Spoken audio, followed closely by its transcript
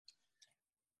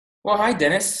Well, hi,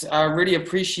 Dennis. I really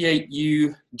appreciate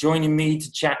you joining me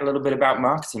to chat a little bit about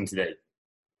marketing today.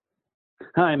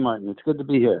 Hi, Martin. It's good to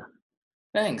be here.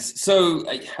 Thanks. So,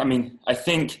 I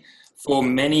think for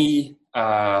many,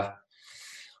 well,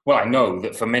 I know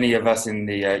that for many of us in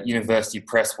the university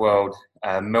press world,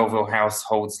 Melville House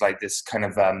holds like this kind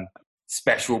of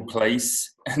special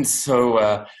place. And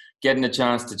so, getting a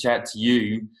chance to chat to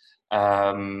you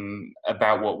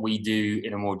about what we do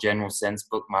in a more general sense,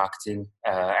 book marketing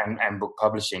and book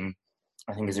publishing,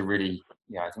 I think is a really,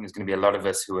 I think there's going to be a lot of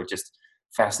us who are just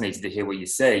fascinated to hear what you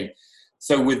say.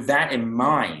 So, with that in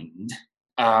mind,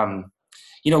 um,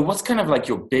 what's kind of like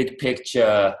your big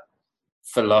picture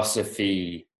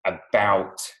philosophy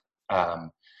about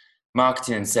um,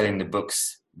 marketing and selling the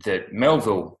books that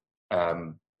Melville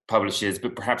publishes,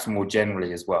 but perhaps more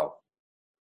generally as well?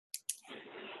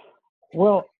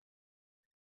 Well,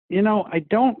 I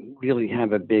don't really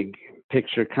have a big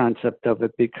picture concept of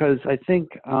it because I think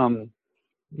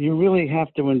you really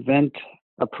have to invent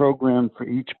a program for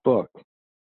each book.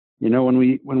 When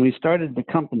we started the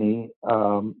company,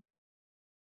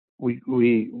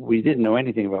 we didn't know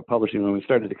anything about publishing when we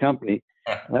started the company.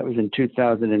 That was in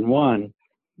 2001.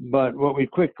 But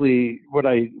what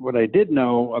I did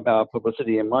know about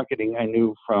publicity and marketing, I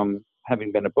knew from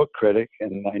having been a book critic,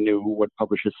 and I knew what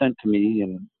publishers sent to me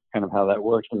and kind of how that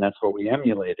works, and that's what we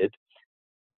emulated.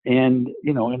 And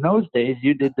in those days,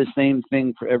 you did the same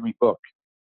thing for every book,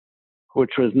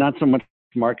 which was not so much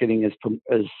marketing as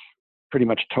pretty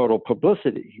much total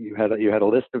publicity. You had a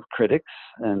list of critics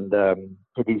and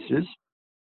producers,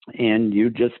 and you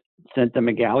just sent them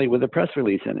a galley with a press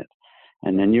release in it,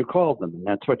 and then you called them, and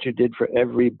that's what you did for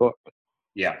every book.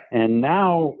 Yeah. And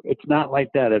now it's not like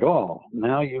that at all.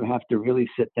 Now you have to really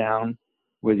sit down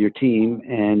with your team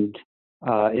and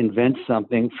invent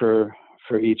something for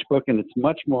each book, and it's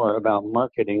much more about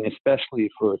marketing, especially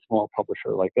for a small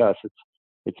publisher like us.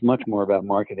 It's much more about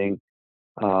marketing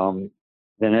than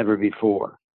ever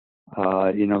before.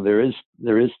 There is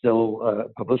still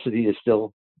publicity is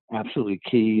still absolutely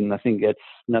key.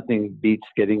 Nothing beats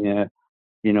getting a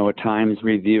Times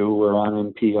review or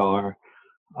on NPR.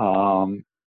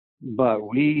 But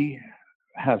we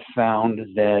have found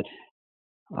that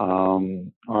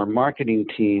our marketing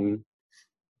team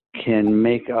can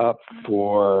make up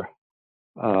for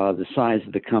the size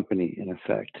of the company, in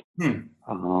effect.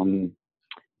 Um,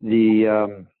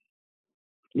 the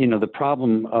the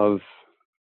problem of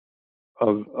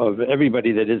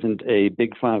everybody that isn't a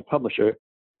big five publisher,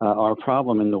 our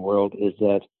problem in the world is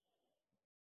that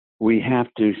we have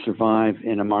to survive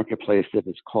in a marketplace that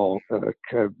is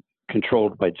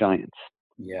controlled by giants,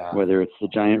 Yeah. whether it's the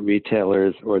giant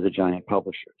retailers or the giant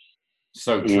publishers,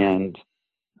 So true.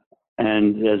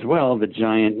 and as well the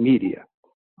giant media.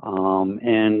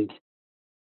 And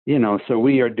so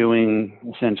we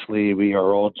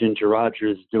are all Ginger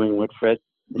Rogers doing what Fred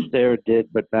Astaire did,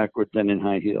 but backwards and in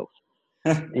high heels.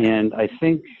 And I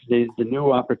think the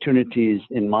new opportunities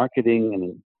in marketing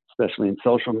and especially in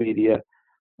social media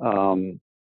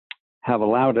have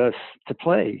allowed us to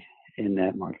play in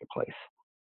that marketplace.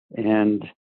 And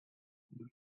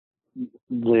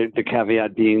the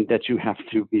caveat being that you have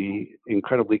to be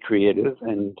incredibly creative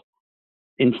and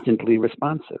instantly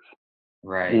responsive.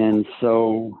 Right. And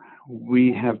so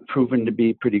we have proven to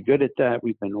be pretty good at that.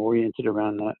 We've been oriented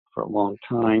around that for a long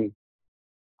time.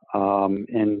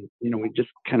 And we just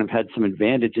kind of had some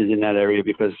advantages in that area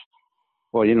because,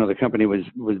 well, the company was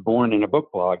born in a book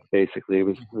blog. Basically,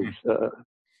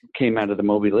 came out of the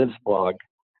Moby Lives blog,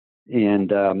 and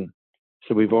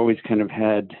so we've always kind of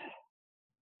had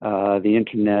the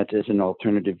internet as an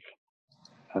alternative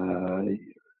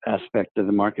aspect of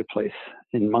the marketplace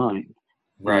in mind.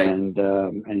 Right. And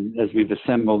as we've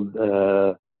assembled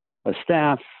a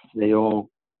staff, they all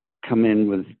come in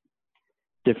with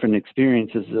different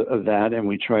experiences of that, and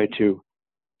we try to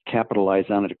capitalize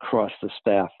on it across the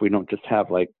staff. We don't just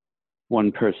have like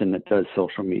one person that does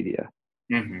social media.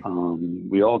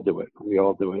 We all do it,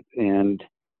 and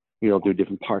we all do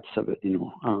different parts of it.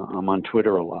 I'm on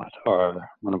Twitter a lot, or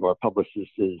one of our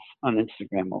publicists is on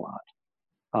Instagram a lot,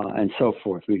 and so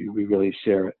forth. We really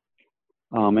share it,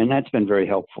 and that's been very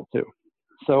helpful too.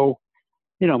 So,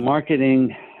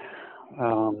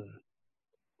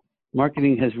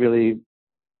 marketing has really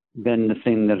been the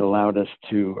thing that allowed us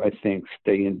to, I think,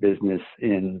 stay in business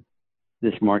in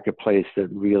this marketplace that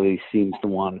really seems to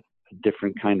want a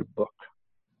different kind of book.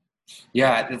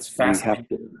 Yeah, it's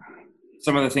fascinating.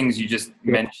 Some of the things you just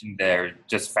Yep. mentioned there are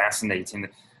just fascinating.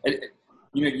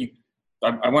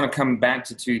 I want to come back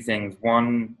to two things.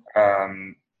 One,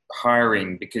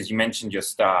 hiring, because you mentioned your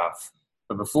staff.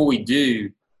 But before we do,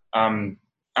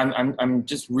 I'm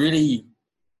just really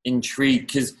intrigued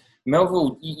because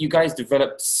Melville, you guys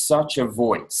developed such a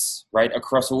voice, right,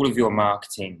 across all of your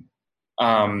marketing.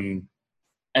 Um,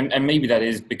 and maybe that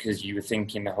is because you were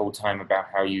thinking the whole time about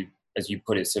how you, as you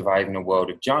put it, survive in a world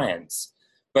of giants.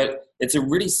 But it's a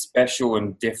really special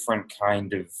and different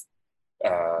kind of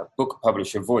book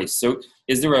publisher voice. So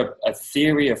is there a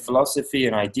theory, a philosophy,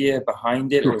 an idea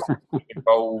behind it, or is it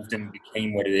evolved and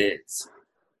became what it is?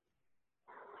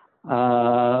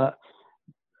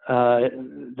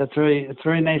 It's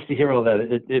very nice to hear all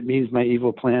that. It means my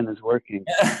evil plan is working.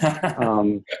 It's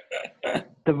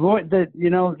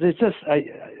just,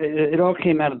 it all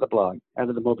came out of the blog, out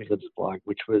of the Moby Libs blog,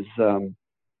 which was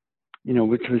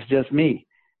just me.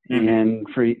 Mm-hmm. And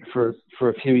for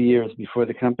a few years before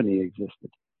the company existed.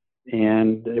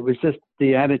 And it was just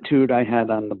the attitude I had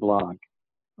on the blog.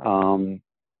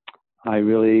 I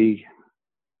really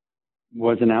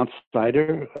was an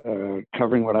outsider,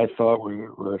 covering what I thought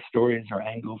were stories or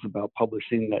angles about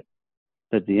publishing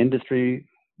that the industry,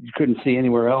 you couldn't see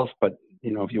anywhere else. But,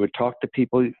 if you would talk to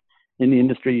people in the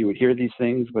industry, you would hear these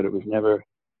things, but it was never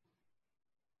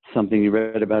something you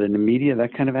read about in the media,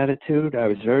 that kind of attitude. I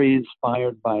was very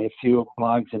inspired by a few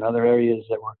blogs in other areas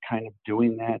that were kind of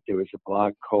doing that. There was a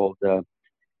blog called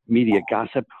Media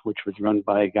Gossip, which was run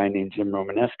by a guy named Jim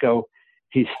Romanesco.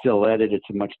 He's still at it. It's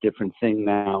a much different thing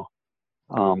now.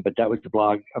 But that was the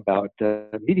blog about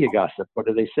media gossip. What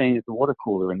are they saying at the water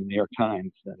cooler in the New York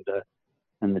Times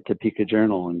and the Topeka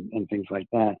Journal and things like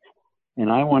that. And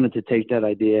I wanted to take that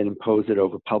idea and impose it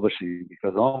over publishing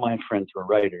because all my friends were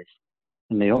writers.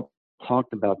 And they all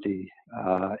talked about the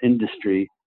industry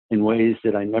in ways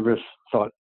that I never saw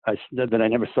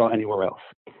anywhere else.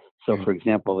 So, for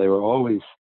example, they were always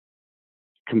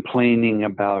complaining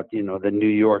about, the New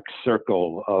York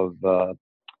circle of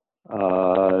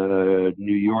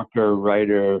New Yorker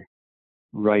writer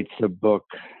writes a book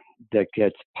that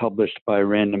gets published by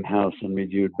Random House and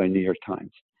reviewed by New York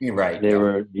Times. You're right. They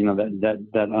were,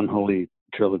 that unholy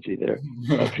trilogy there,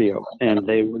 trio, and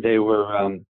they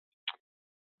were.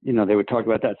 They would talk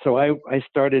about that. So I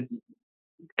started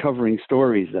covering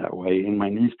stories that way in my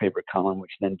newspaper column,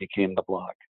 which then became the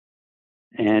blog.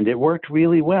 And it worked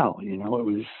really well. It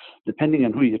was, depending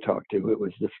on who you talk to, it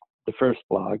was the first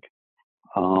blog.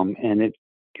 And it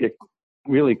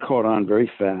really caught on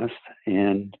very fast.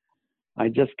 And I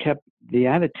just kept the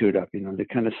attitude up, the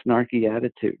kind of snarky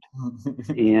attitude.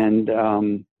 And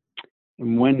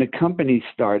when the company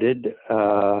started,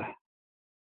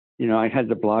 I had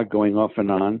the blog going off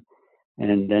and on,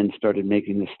 and then started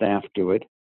making the staff do it.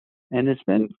 And it's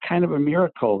been kind of a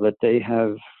miracle that they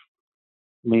have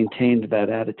maintained that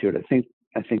attitude. I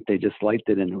think they just liked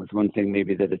it, and it was one thing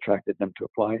maybe that attracted them to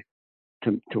apply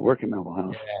to work at Melville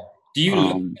House. Yeah. Do you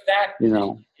look for that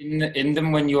in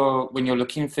them when you're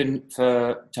looking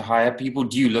to hire people?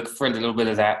 Do you look for a little bit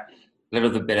of that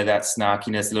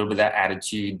snarkiness, a little bit of that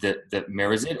attitude that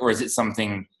mirrors it, or is it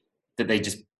something that they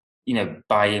just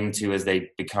buy into as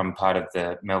they become part of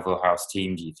the Melville House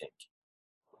team, do you think?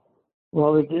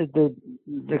 Well,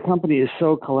 the company is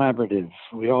so collaborative.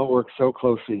 We all work so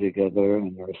closely together,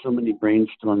 and there are so many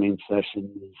brainstorming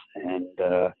sessions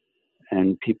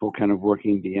and people kind of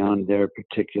working beyond their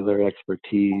particular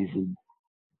expertise.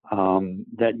 And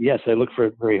that, yes, I look for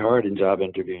it very hard in job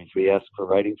interviews. We ask for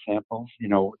writing samples.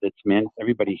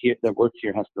 Everybody here that works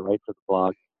here has to write for the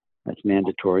blog. That's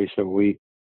mandatory. So we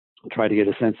try to get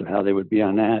a sense of how they would be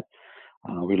on that.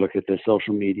 We look at their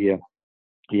social media.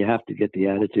 You have to get the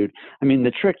attitude. I mean,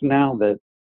 the trick now that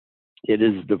it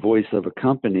is the voice of a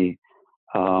company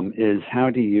is how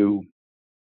do you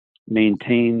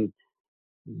maintain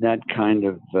that kind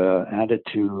of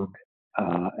attitude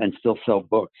and still sell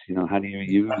books? How do you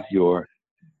use your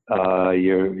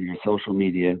social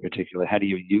media in particular? How do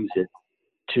you use it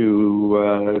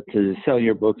to sell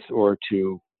your books or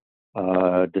to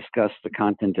discuss the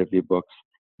content of your books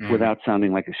without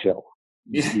sounding like a shill?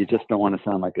 You just don't want to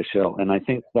sound like a shill. And I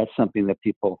think that's something that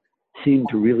people seem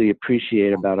to really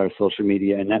appreciate about our social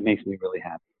media, and that makes me really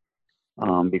happy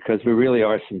because we really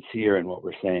are sincere in what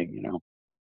we're saying,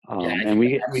 and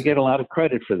we get a lot of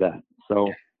credit for that.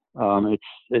 So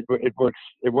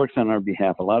it works on our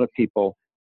behalf. A lot of people,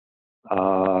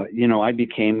 I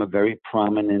became a very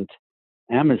prominent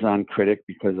Amazon critic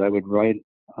because I would write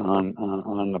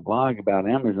on the blog about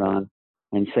Amazon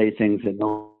and say things that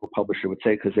no publisher would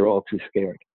say because they're all too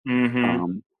scared.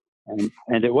 Mm-hmm.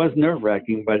 And it was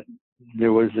nerve-wracking, but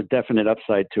there was a definite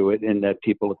upside to it in that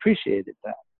people appreciated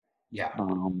that. Yeah.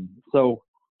 So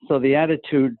the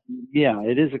attitude,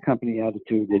 it is a company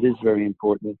attitude. It is very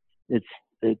important. It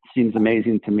seems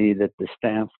amazing to me that the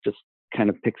staff just kind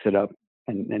of picks it up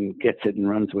and gets it and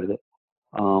runs with it.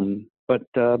 But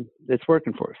it's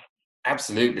working for us.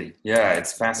 Absolutely. Yeah,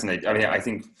 it's fascinating. I mean, I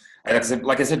think,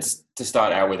 like I said to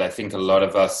start out with, I think a lot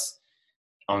of us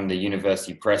on the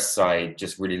university press side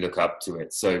just really look up to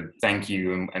it. So thank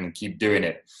you, and keep doing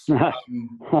it.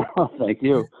 Thank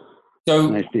you. So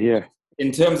nice to hear.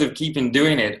 In terms of keeping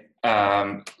doing it,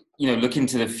 looking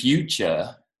to the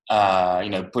future,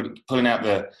 pulling out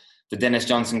the Dennis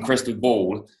Johnson crystal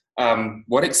ball,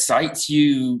 what excites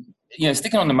you,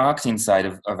 sticking on the marketing side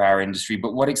of our industry,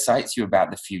 but what excites you about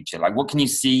the future? Like, what can you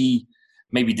see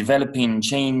maybe developing,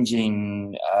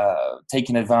 changing,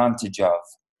 taking advantage of?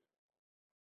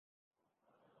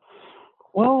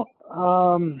 Well,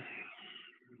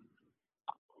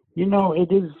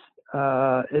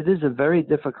 it is a very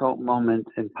difficult moment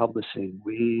in publishing.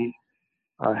 We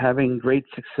are having great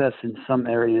success in some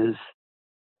areas,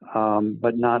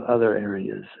 but not other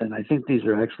areas. And I think these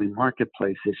are actually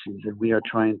marketplace issues, and we are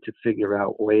trying to figure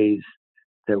out ways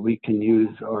that we can use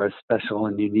our special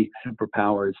and unique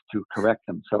superpowers to correct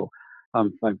them. So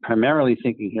I'm primarily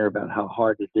thinking here about how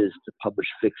hard it is to publish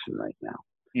fiction right now.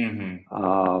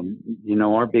 Mm-hmm.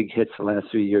 Our big hits the last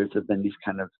 3 years have been these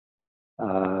kind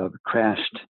of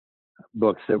crashed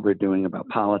books that we're doing about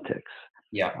politics.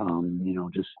 Yeah.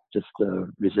 Just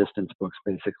resistance books,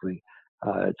 basically.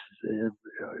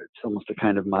 It's almost a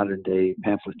kind of modern day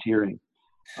pamphleteering.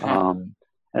 And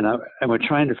we're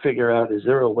trying to figure out, is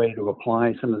there a way to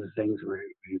apply some of the things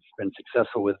we've been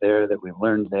successful with there, that we've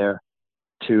learned there,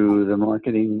 to the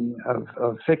marketing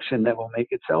of fiction that will make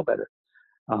it sell better?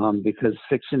 Because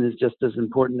fiction is just as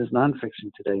important as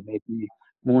nonfiction today, maybe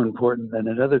more important than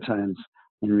at other times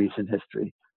in recent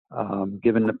history,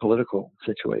 given the political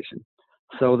situation.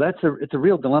 So it's a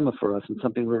real dilemma for us, and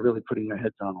something we're really putting our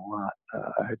heads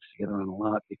together on a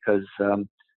lot, because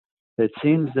it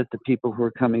seems that the people who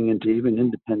are coming into even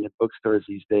independent bookstores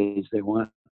these days, they want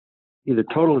either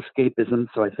total escapism,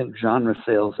 so I think genre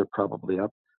sales are probably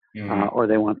up, or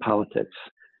they want politics.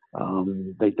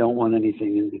 They don't want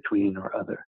anything in between or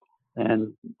other.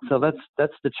 And so that's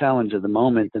the challenge of the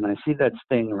moment, and I see that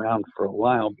staying around for a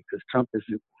while, because Trump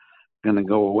isn't going to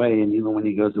go away, and even when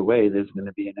he goes away, there's going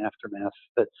to be an aftermath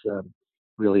that's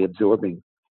really absorbing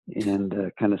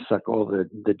and kind of suck all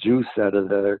the juice out of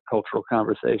the cultural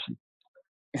conversation.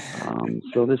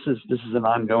 So this is an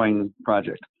ongoing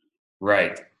project.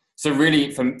 Right. So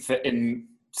really, for in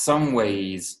some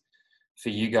ways, for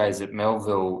you guys at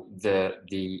Melville,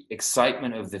 the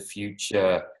excitement of the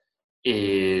future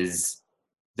is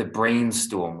the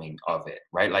brainstorming of it,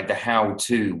 right? Like the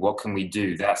how-to, what can we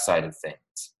do, that side of things.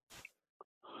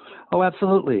 Oh,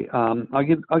 absolutely. I'll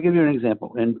give you an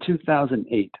example. In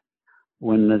 2008,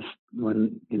 when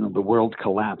the world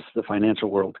collapsed, the financial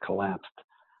world collapsed,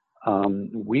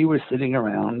 we were sitting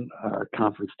around our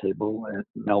conference table at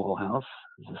Melville House.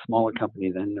 It was a smaller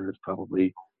company then. There was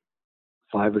probably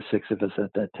 5 or 6 of us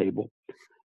at that table,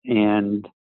 and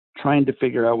trying to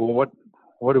figure out, well,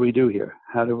 what do we do here?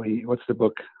 What's the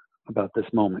book about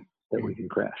this moment that we can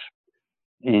crash?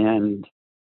 And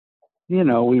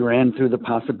we ran through the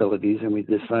possibilities, and we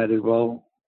decided, well,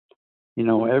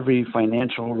 every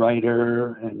financial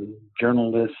writer and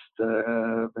journalist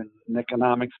and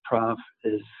economics prof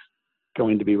is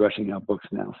going to be rushing out books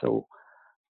now. So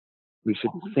we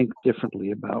should think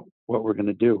differently about what we're going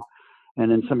to do. And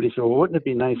then somebody said, well, wouldn't it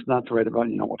be nice not to write about,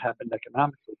 what happened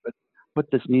economically, but what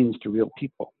this means to real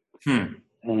people?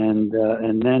 And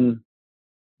then,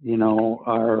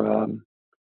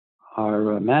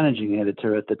 our managing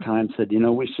editor at the time said,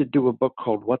 we should do a book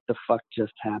called What the Fuck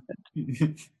Just Happened.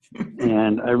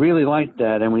 And I really liked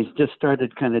that. And we just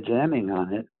started kind of jamming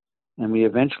on it. And we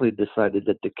eventually decided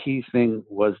that the key thing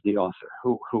was the author,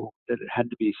 who that it had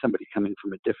to be somebody coming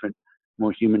from a different,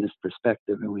 more humanist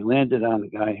perspective. And we landed on a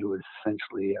guy who was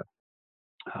essentially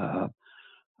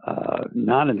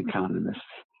not an economist,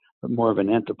 but more of an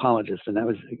anthropologist. And that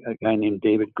was a guy named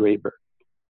David Graeber.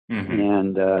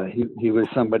 And he was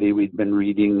somebody we'd been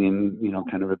reading in,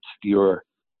 kind of obscure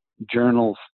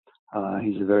journals.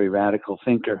 He's a very radical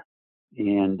thinker,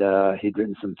 and he'd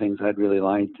written some things I'd really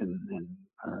liked, and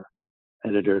our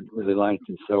editor really liked.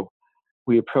 And so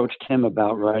we approached him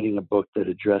about writing a book that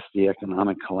addressed the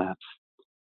economic collapse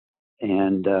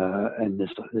and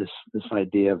this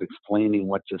idea of explaining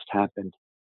what just happened.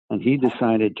 And he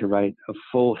decided to write a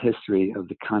full history of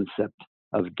the concept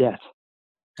of debt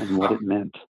and what it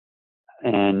meant.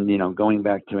 And, going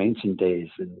back to ancient days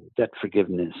and debt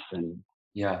forgiveness and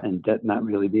debt not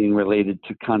really being related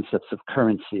to concepts of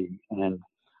currency. And,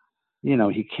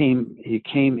 he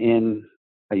came in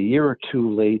a year or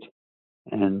two late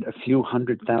and a few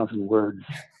 100,000 words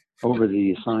over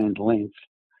the assigned length.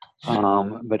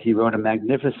 But he wrote a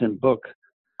magnificent book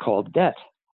called Debt.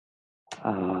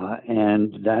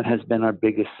 And that has been our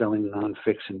biggest selling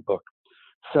nonfiction book.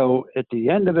 So at the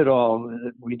end of it all,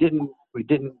 we didn't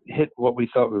hit what we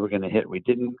thought we were going to hit. We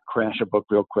didn't crash a book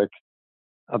real quick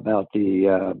about the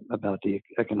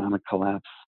economic collapse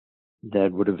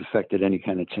that would have affected any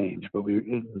kind of change. But we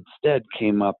instead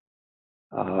came up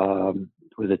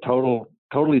with a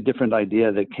totally different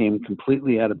idea that came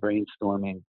completely out of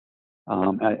brainstorming.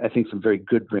 I think some very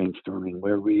good brainstorming,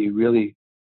 where we really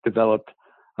developed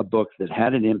a book that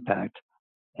had an impact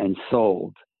and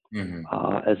sold,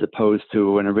 as opposed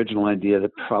to an original idea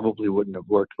that probably wouldn't have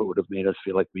worked, but would have made us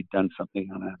feel like we'd done something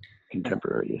on a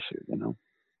contemporary issue, you know,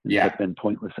 and Yeah. have been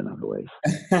pointless in other ways.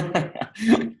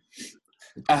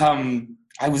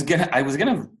 I was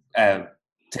gonna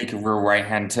take a real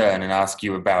right-hand turn and ask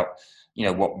you about, you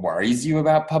know, what worries you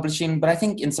about publishing, but I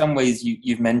think in some ways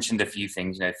you've mentioned a few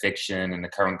things, you know, fiction and the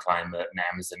current climate and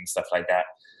Amazon and stuff like that.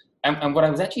 And what I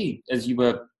was actually, as you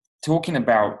were talking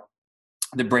about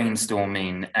the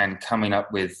brainstorming and coming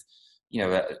up with, you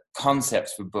know,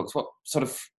 concepts for books, what sort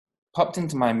of popped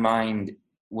into my mind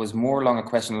was more along a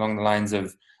question along the lines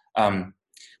of,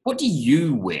 what do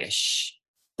you wish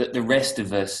that the rest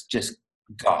of us just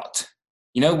got?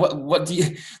 You know, what do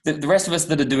you, the rest of us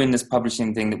that are doing this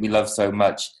publishing thing that we love so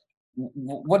much,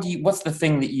 what's the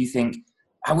thing that you think,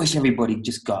 I wish everybody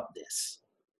just got this?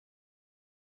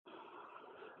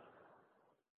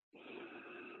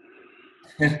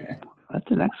 That's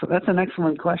an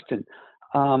excellent question.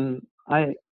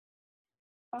 I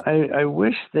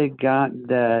wish they got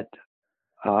that.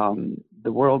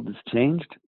 The world has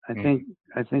changed. I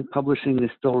think publishing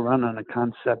is still run on a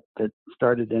concept that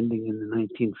started ending in the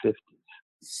 1950s.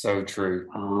 So true.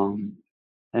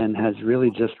 And has really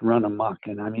just run amok.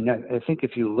 And I mean, I think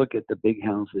if you look at the big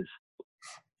houses,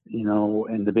 you know,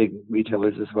 and the big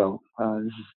retailers as well,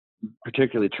 this is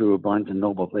particularly true of Barnes and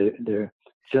Noble. They're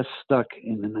just stuck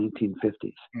in the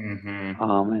 1950s.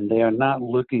 And they are not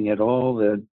looking at all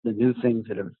the new things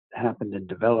that have happened and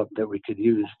developed that we could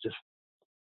use just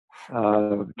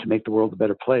to make the world a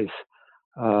better place.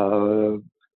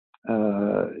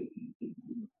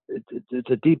 It's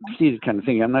a deep-seated kind of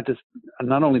thing. I'm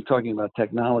not only talking about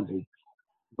technology,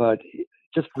 but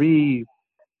just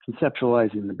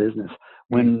reconceptualizing the business.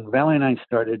 When Valley and I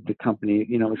started the company,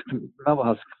 you know, Novel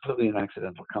House was completely an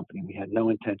accidental company. We had no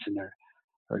intention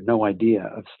or no idea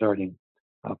of starting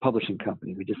a publishing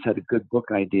company. We just had a good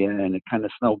book idea, and it kind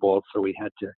of snowballed, so we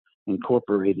had to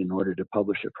incorporate in order to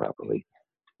publish it properly.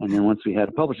 And then once we had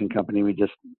a publishing company, we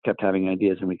just kept having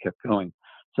ideas and we kept going.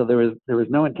 So there was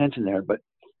no intention there. But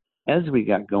as we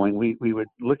got going, we would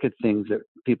look at things that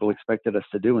people expected us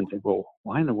to do and think, well,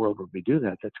 why in the world would we do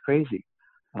that? That's crazy.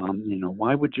 You know,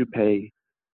 why would you pay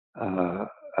a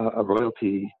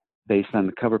royalty based on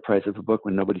the cover price of a book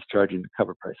when nobody's charging the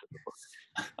cover price of the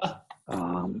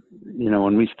book? You know,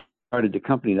 when we started the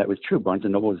company, that was true. Barnes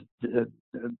and Noble was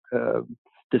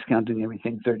discounting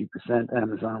everything 30%.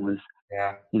 Amazon was,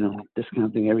 you know,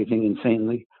 discounting everything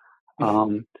insanely.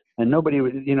 And nobody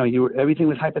was, you know, everything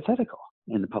was hypothetical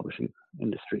in the publishing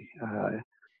industry.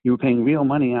 You were paying real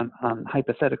money on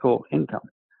hypothetical income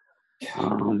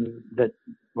that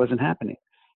wasn't happening.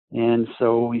 And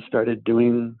so we started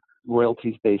doing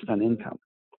royalties based on income.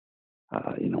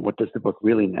 You know, what does the book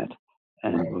really net?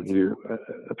 And we'll give you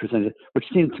a percentage, which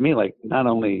seemed to me like not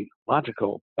only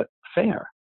logical, but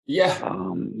fair. Yeah.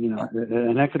 You know,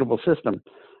 an equitable system.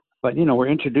 But, you know, we're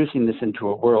introducing this into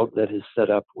a world that is set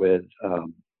up with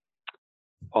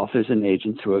authors and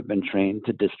agents who have been trained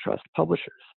to distrust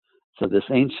publishers. So this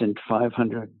ancient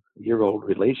 500-year-old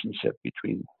relationship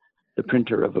between the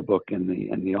printer of a book and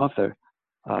the author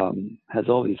has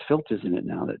all these filters in it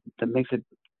now that makes it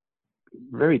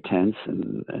very tense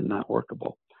and not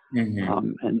workable,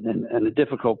 and a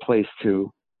difficult place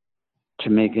to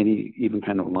make any even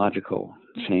kind of logical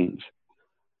change.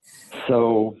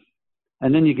 So,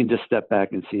 and then you can just step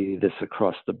back and see this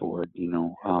across the board. You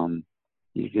know,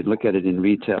 you could look at it in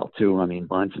retail too. I mean,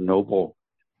 Barnes and Noble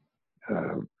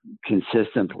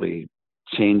consistently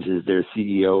changes their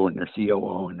CEO and their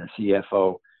COO and their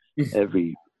CFO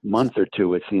every month or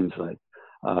two, it seems like.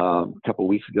 A couple of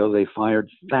weeks ago, they fired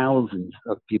thousands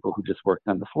of people who just worked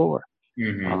on the floor.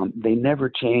 They never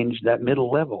changed that middle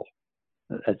level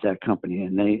at that company,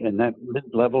 and that mid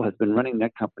level has been running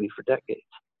that company for decades.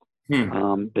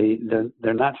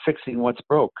 They're not fixing what's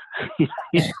broke, you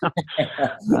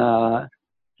know?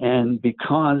 And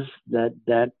because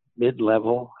that mid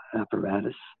level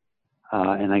apparatus,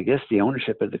 and I guess the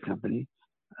ownership of the company,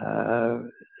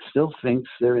 still thinks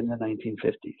they're in the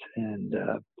 1950s, and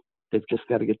They've just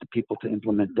got to get the people to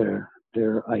implement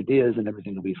their ideas, and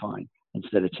everything will be fine,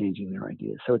 instead of changing their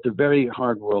ideas. So it's a very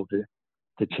hard world to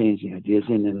change the ideas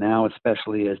in. And now,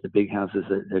 especially as the big houses,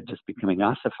 they're just becoming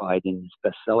ossified in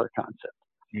this bestseller concept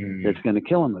that's going to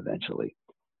kill them eventually.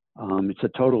 It's a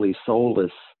totally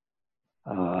soulless,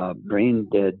 brain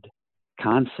dead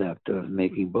concept of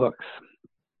making books.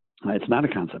 It's not a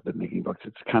concept of making books.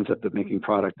 It's a concept of making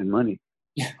product and money.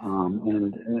 Yeah.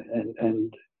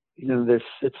 And you know,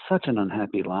 it's such an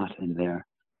unhappy lot in there,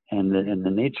 and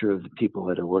the nature of the people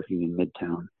that are working in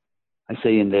Midtown. I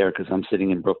say in there because I'm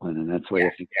sitting in Brooklyn, and that's why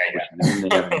I think I'm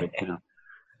there in Midtown.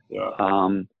 Yeah.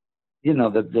 You know,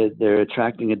 they're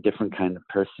attracting a different kind of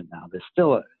person now. There's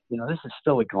still this is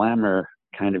still a glamour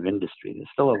kind of industry. There's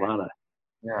still a lot of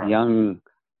young,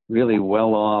 really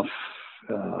well-off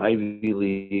Ivy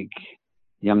League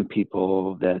young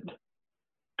people that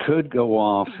could go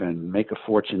off and make a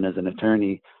fortune as an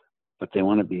attorney, but they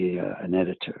want to be an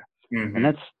editor, and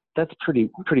that's pretty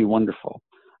wonderful.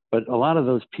 But a lot of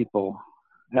those people,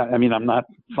 I mean, I'm not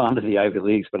fond of the Ivy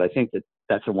Leagues, but I think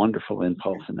that's a wonderful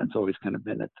impulse, and that's always kind of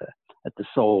been at the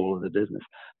soul of the business.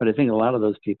 But I think a lot of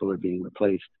those people are being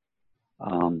replaced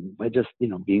by just,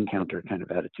 bean counter kind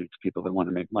of attitudes, people that want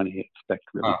to make money, expect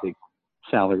really big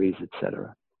salaries,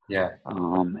 etc. Yeah.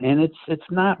 And it's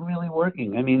not really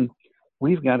working. I mean,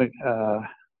 we've got a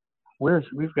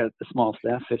small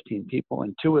staff, 15 people,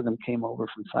 and 2 of them came over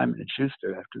from Simon &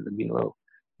 Schuster after the Milo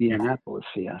Indianapolis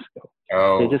fiasco.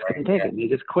 They just couldn't take it, and they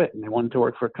just quit, and they wanted to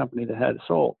work for a company that had a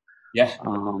soul. Yeah.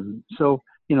 So,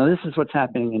 this is what's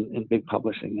happening in big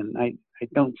publishing, and I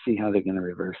don't see how they're going to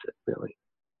reverse it, really.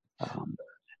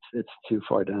 It's too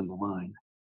far down the line.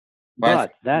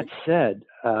 But that said,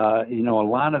 a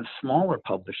lot of smaller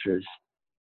publishers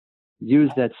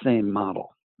use that same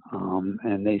model,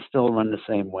 and they still run the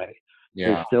same way. Yeah.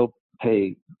 They still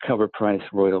pay cover price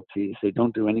royalties. They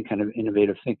don't do any kind of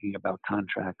innovative thinking about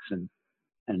contracts and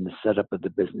the setup of the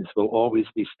business. We'll always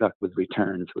be stuck with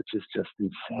returns, which is just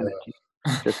insanity.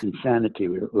 Just insanity.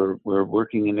 We're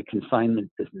working in a consignment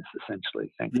business,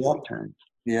 essentially, thanks to returns.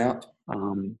 Yeah.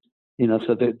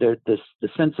 So the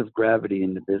sense of gravity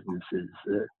in the business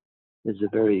is a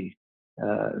very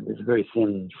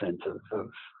thin sense of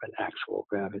an actual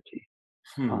gravity.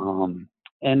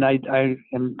 And I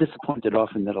am disappointed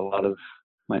often that a lot of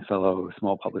my fellow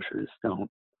small publishers don't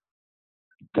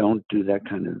do that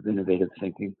kind of innovative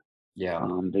thinking. Yeah.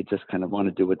 They just kind of want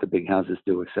to do what the big houses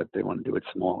do, except they want to do it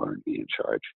smaller and be in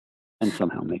charge and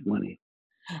somehow make money.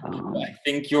 I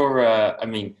think you're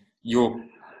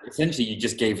essentially, you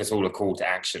just gave us all a call to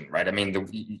action, right? I mean, the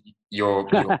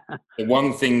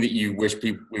one thing that you wish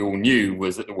we all knew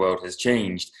was that the world has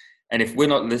changed. And if we're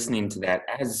not listening to that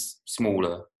as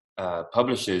smaller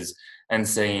publishers and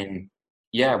saying,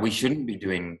 we shouldn't be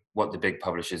doing what the big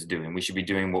publishers are doing, we should be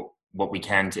doing what we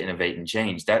can to innovate and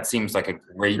change. That seems like a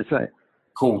great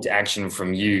call to action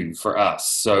from you for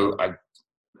us. So I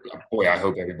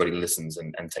hope everybody listens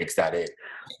and takes that in.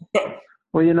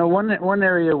 Well, one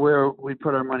area where we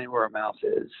put our money where our mouth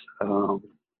is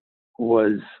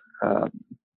was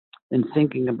in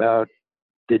thinking about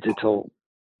digital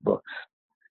books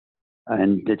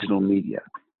and digital media.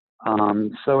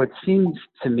 So it seems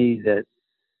to me that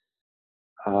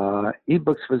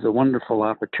ebooks was a wonderful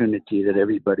opportunity that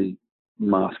everybody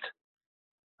muffed.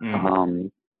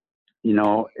 It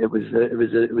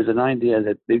was an idea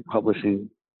that big publishing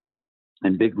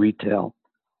and big retail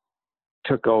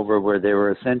took over, where they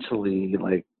were essentially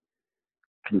like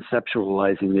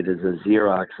conceptualizing it as a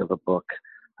Xerox of a book,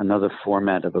 another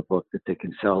format of a book that they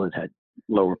can sell that had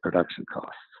lower production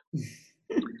costs.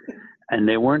 And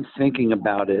they weren't thinking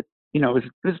about it. It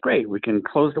was great. We can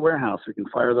close the warehouse. We can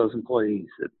fire those employees.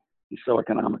 It'd be so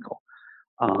economical.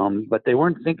 But they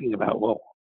weren't thinking about, well,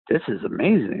 this is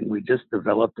amazing. We just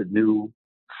developed a new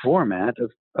format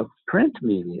of print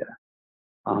media.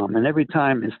 And every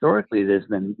time historically there's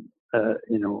been,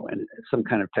 some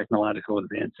kind of technological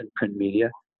advance in print media,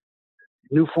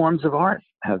 new forms of art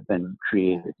have been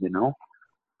created,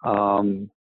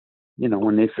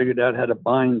 when they figured out how to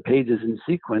bind pages in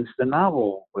sequence, the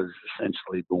novel was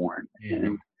essentially born.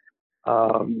 And,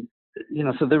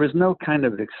 so there was no kind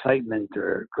of excitement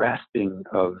or grasping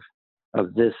of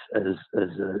this as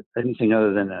anything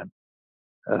other than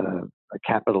a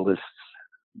capitalist's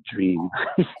dream.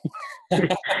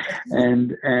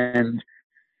 and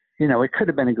it could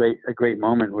have been a great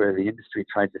moment where the industry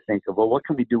tried to think of, well, what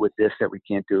can we do with this that we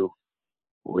can't do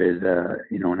with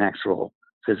an actual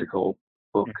physical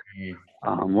book?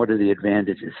 What are the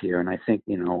advantages here? And I think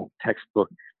the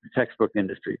textbook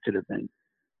industry could have been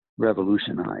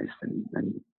revolutionized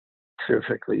and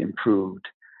terrifically improved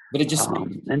But it just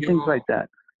and things like that.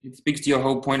 it speaks to your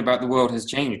whole point about the world has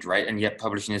changed, right? And yet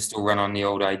publishing is still run on the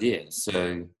old idea.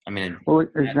 So, I mean, well,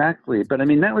 exactly. But I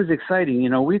mean, that was exciting. You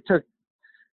know,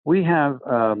 we have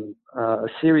a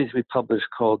series we published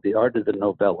called The Art of the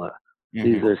Novella. mm-hmm.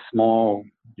 These are small,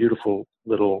 beautiful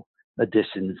little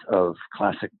editions of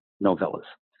classic novellas.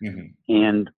 Mm-hmm.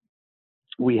 And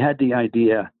we had the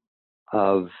idea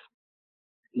of,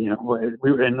 you know,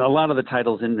 and a lot of the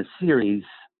titles in the series,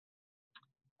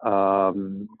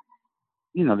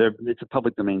 you know, it's a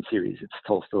public domain series. It's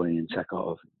Tolstoy and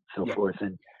Chekhov and so forth.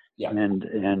 And,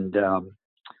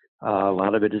 a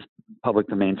lot of it is public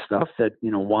domain stuff that, you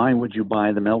know, why would you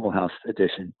buy the Melville House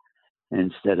edition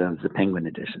instead of the Penguin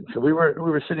edition? So we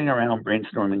were sitting around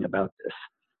brainstorming about this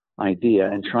idea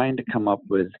and trying to come up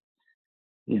with,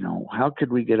 you know, how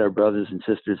could we get our brothers and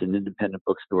sisters in independent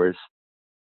bookstores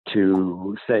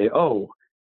to say, oh,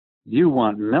 you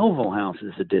want Melville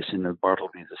House's edition of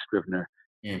Bartleby the Scrivener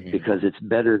because it's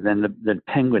better than the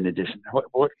Penguin edition.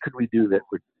 What could we do that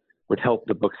would help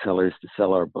the booksellers to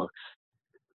sell our books?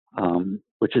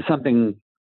 Which is something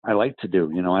I like to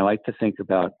do. You know, I like to think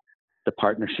about the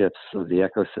partnerships of the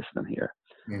ecosystem here.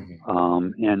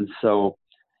 And so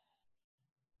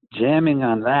jamming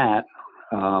on that,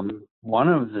 one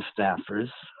of the staffers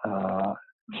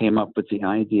came up with the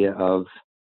idea of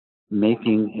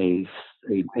making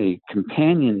a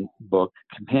companion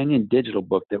digital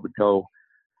book that would go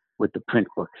with the print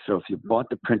book. So if you bought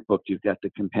the print book, you've got the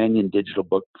companion digital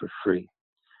book for free.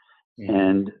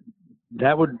 And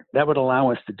that would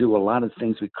allow us to do a lot of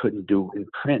things we couldn't do in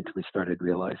print. We started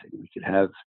realizing we could have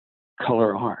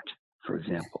color art, for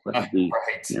example. That would be,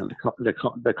 right. You know,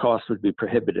 the cost would be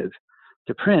prohibitive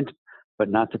to print, but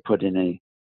not to put in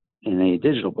a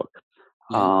digital book.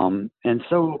 And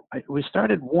so we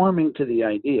started warming to the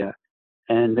idea,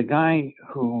 and the guy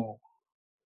who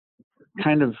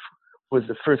kind of was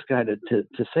the first guy to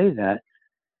say that,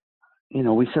 you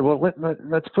know, we said, well,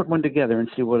 let's put one together and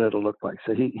see what it'll look like.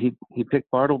 So he picked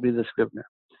Bartleby the Scrivener,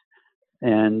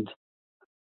 and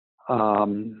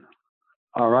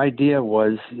our idea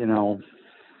was, you know,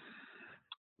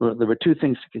 there were two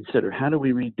things to consider. How do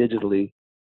we read digitally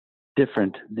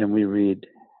different than we read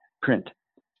print?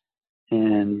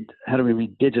 And how do we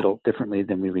read digital differently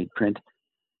than we read print?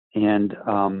 And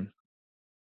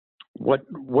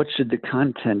what should the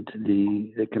content,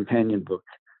 the companion book,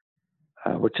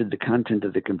 what should the content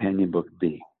of the companion book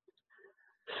be?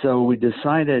 So we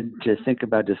decided to think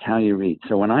about just how you read.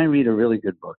 So when I read a really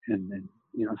good book, and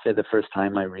you know, say the first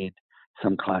time I read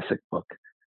some classic book,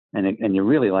 and you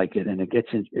really like it, and it gets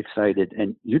you excited,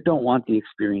 and you don't want the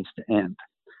experience to end.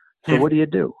 So what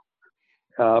do?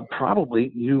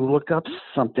 Probably you look up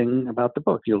something about the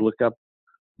book. You'll look up,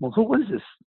 well, who was this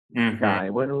guy?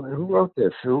 Who wrote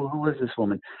this? Who was this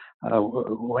woman?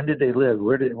 When did they live?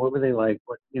 What were they like?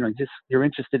 What, you know, just you're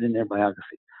interested in their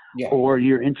biography, or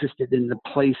you're interested in the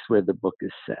place where the book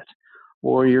is set,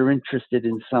 or you're interested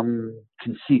in some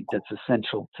conceit that's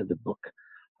essential to the book.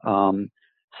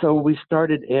 So we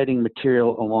started adding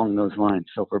material along those lines.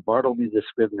 So for Bartleby the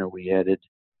Scrivener, we added,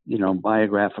 you know,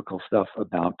 biographical stuff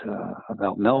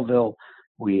about Melville.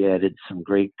 We added some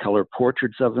great color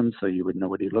portraits of him so you would know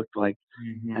what he looked like.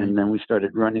 And then we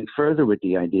started running further with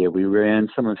the idea. We ran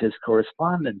some of his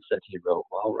correspondence that he wrote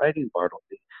while writing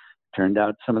Bartleby. Turned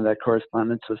out some of that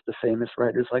correspondence was to famous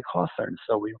writers like Hawthorne,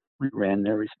 so we ran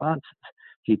their responses.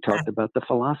 He talked about the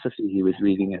philosophy he was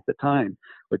reading at the time,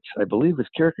 which I believe was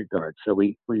Kierkegaard. So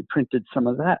we printed some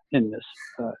of that in this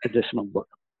additional book.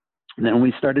 And then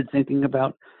we started thinking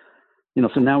about, you know,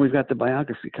 so now we've got the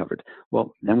biography covered.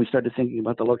 Well, then we started thinking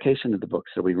about the location of the book.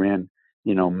 So we ran,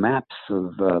 you know, maps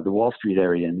of the Wall Street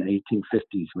area in the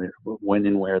 1850s, when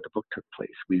and where the book took place.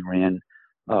 We ran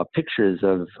pictures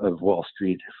of Wall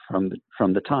Street from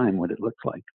the time, what it looked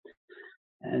like.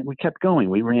 And we kept going.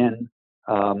 We ran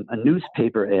a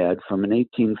newspaper ad from an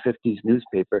 1850s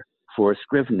newspaper for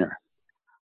Scrivener.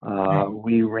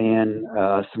 We ran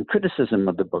some criticism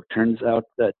of the book. Turns out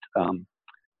that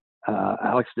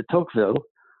Alex de Tocqueville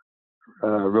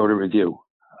wrote a review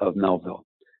of Melville.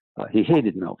 He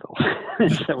hated Melville,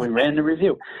 so we ran the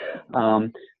review.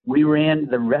 We ran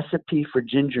the recipe for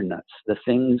ginger nuts, the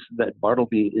things that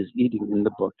Bartleby is eating in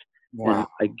the book. Wow. And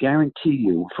I guarantee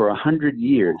you, for 100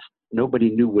 years,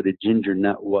 nobody knew what a ginger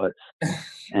nut was.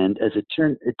 And as it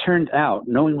turned out,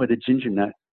 knowing what a ginger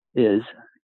nut is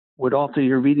would alter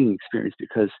your reading experience,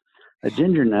 because a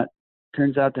ginger nut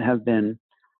turns out to have been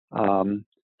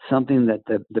something that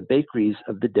the bakeries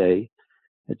of the day,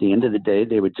 at the end of the day,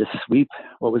 they would just sweep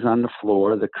what was on the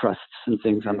floor, the crusts and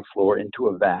things on the floor, into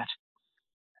a vat.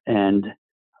 And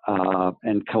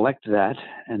and collect that.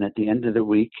 And at the end of the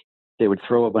week, they would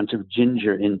throw a bunch of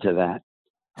ginger into that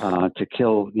to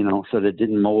kill, so that it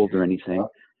didn't mold or anything.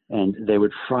 And they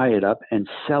would fry it up and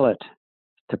sell it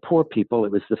to poor people.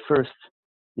 It was the first,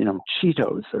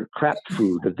 Cheetos or crap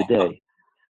food of the day.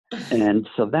 And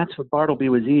so that's what Bartleby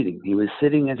was eating. He was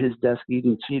sitting at his desk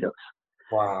eating Cheetos.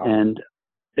 Wow. And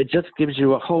it just gives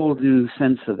you a whole new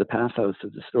sense of the pathos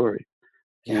of the story.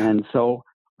 Yeah. And so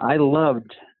I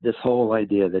loved this whole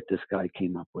idea that this guy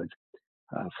came up with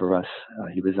for us.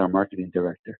 He was our marketing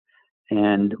director.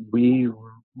 And we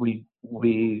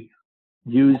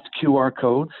used QR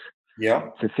codes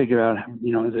to figure out,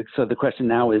 so the question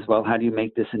now is, well, how do you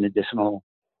make this an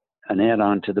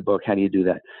add-on to the book? How do you do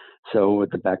that? So at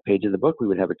the back page of the book, we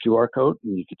would have a QR code,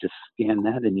 and you could just scan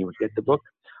that and you would get the book.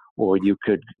 Or you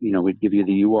could, we'd give you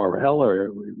the URL or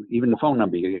even the phone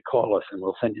number. You could call us and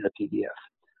we'll send you the PDF.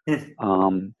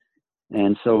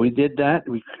 And so we did that,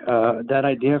 that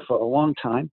idea for a long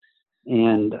time,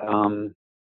 and,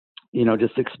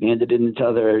 just expanded it into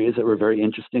other areas that were very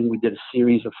interesting. We did a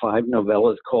series of 5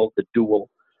 novellas called The Duel.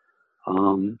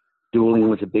 Dueling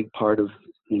was a big part of,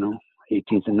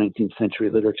 18th and 19th century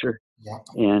literature. Yeah.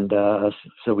 And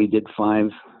so we did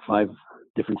five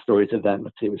different stories of that.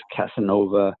 Let's say it was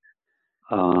Casanova,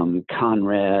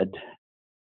 Conrad.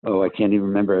 Oh, I can't even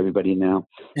remember everybody now.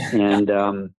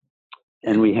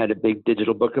 And we had a big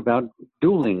digital book about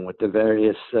dueling with the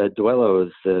various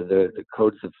duellos, the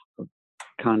codes of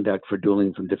conduct for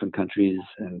dueling from different countries,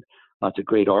 and lots of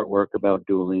great artwork about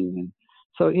dueling. And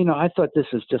so, I thought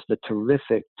this was just a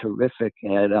terrific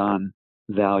add-on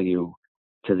value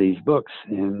to these books,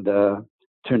 and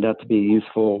turned out to be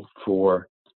useful for,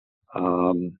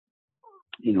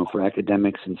 for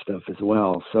academics and stuff as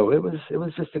well. So it was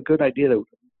just a good idea that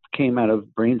came out of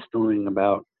brainstorming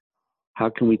about how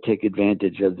can we take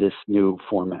advantage of this new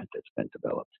format that's been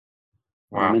developed.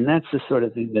 Wow. And that's the sort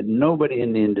of thing that nobody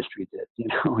in the industry did.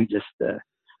 We just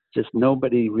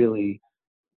nobody really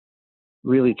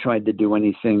tried to do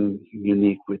anything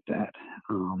unique with that.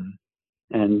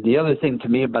 And the other thing to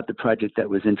me about the project that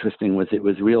was interesting was it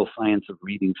was real science of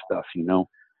reading stuff,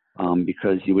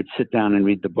 because you would sit down and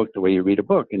read the book the way you read a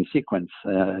book in sequence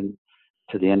to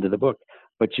the end of the book.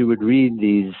 But you would read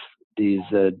these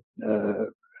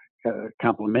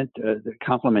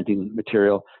complementing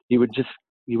material. You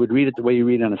would read it the way you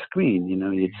read on a screen.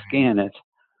 You'd scan it,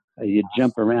 you'd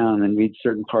jump around and read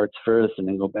certain parts first, and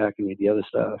then go back and read the other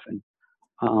stuff.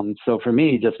 And so for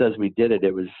me, just as we did it,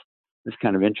 it was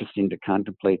kind of interesting to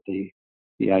contemplate the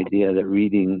idea that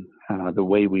reading the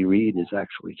way we read is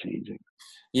actually changing.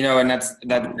 And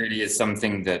that really is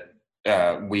something that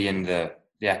we in the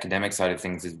academic side of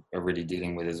things are really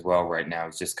dealing with as well right now.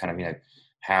 It's just kind of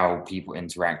how people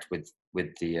interact with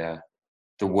the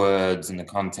words and the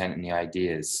content and the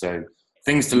ideas. So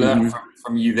things to learn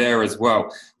from you there as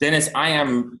well. Dennis, I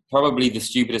am probably the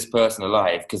stupidest person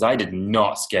alive because I did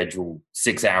not schedule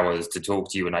 6 hours to talk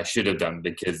to you, and I should have done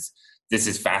because this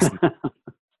is fascinating.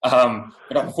 But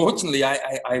unfortunately, I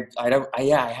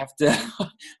have to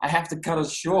I have to cut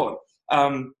us short.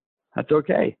 That's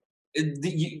okay.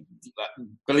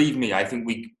 Believe me, I think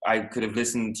I could have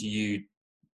listened to you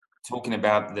talking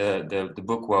about the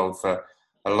book world for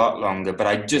a lot longer,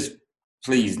 but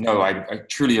please know, I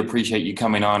truly appreciate you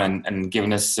coming on and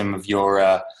giving us some of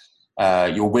your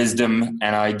wisdom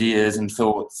and ideas and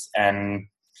thoughts. And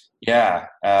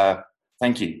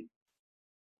thank you.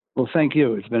 Well, thank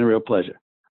you. It's been a real pleasure.